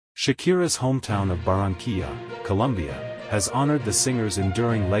Shakira's hometown of Barranquilla, Colombia, has honored the singer's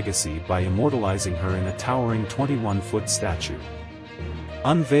enduring legacy by immortalizing her in a towering 21-foot statue.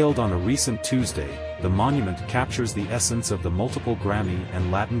 Unveiled on a recent Tuesday, the monument captures the essence of the multiple Grammy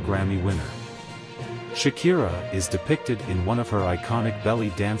and Latin Grammy winner. Shakira is depicted in one of her iconic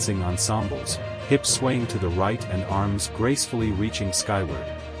belly dancing ensembles, hips swaying to the right and arms gracefully reaching skyward.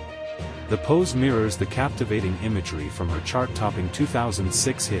 The pose mirrors the captivating imagery from her chart-topping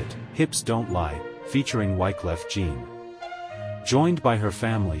 2006 hit, Hips Don't Lie, featuring Wyclef Jean. Joined by her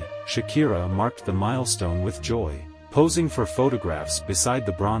family, Shakira marked the milestone with joy, posing for photographs beside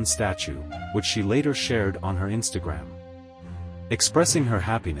the bronze statue, which she later shared on her Instagram. Expressing her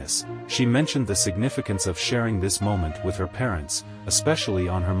happiness, she mentioned the significance of sharing this moment with her parents, especially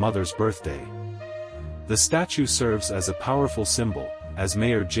on her mother's birthday. The statue serves as a powerful symbol, as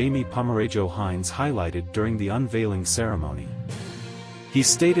Mayor Jaime Pomarejo Hines highlighted during the unveiling ceremony. He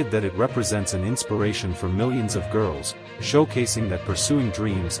stated that it represents an inspiration for millions of girls, showcasing that pursuing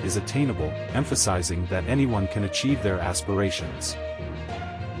dreams is attainable, emphasizing that anyone can achieve their aspirations.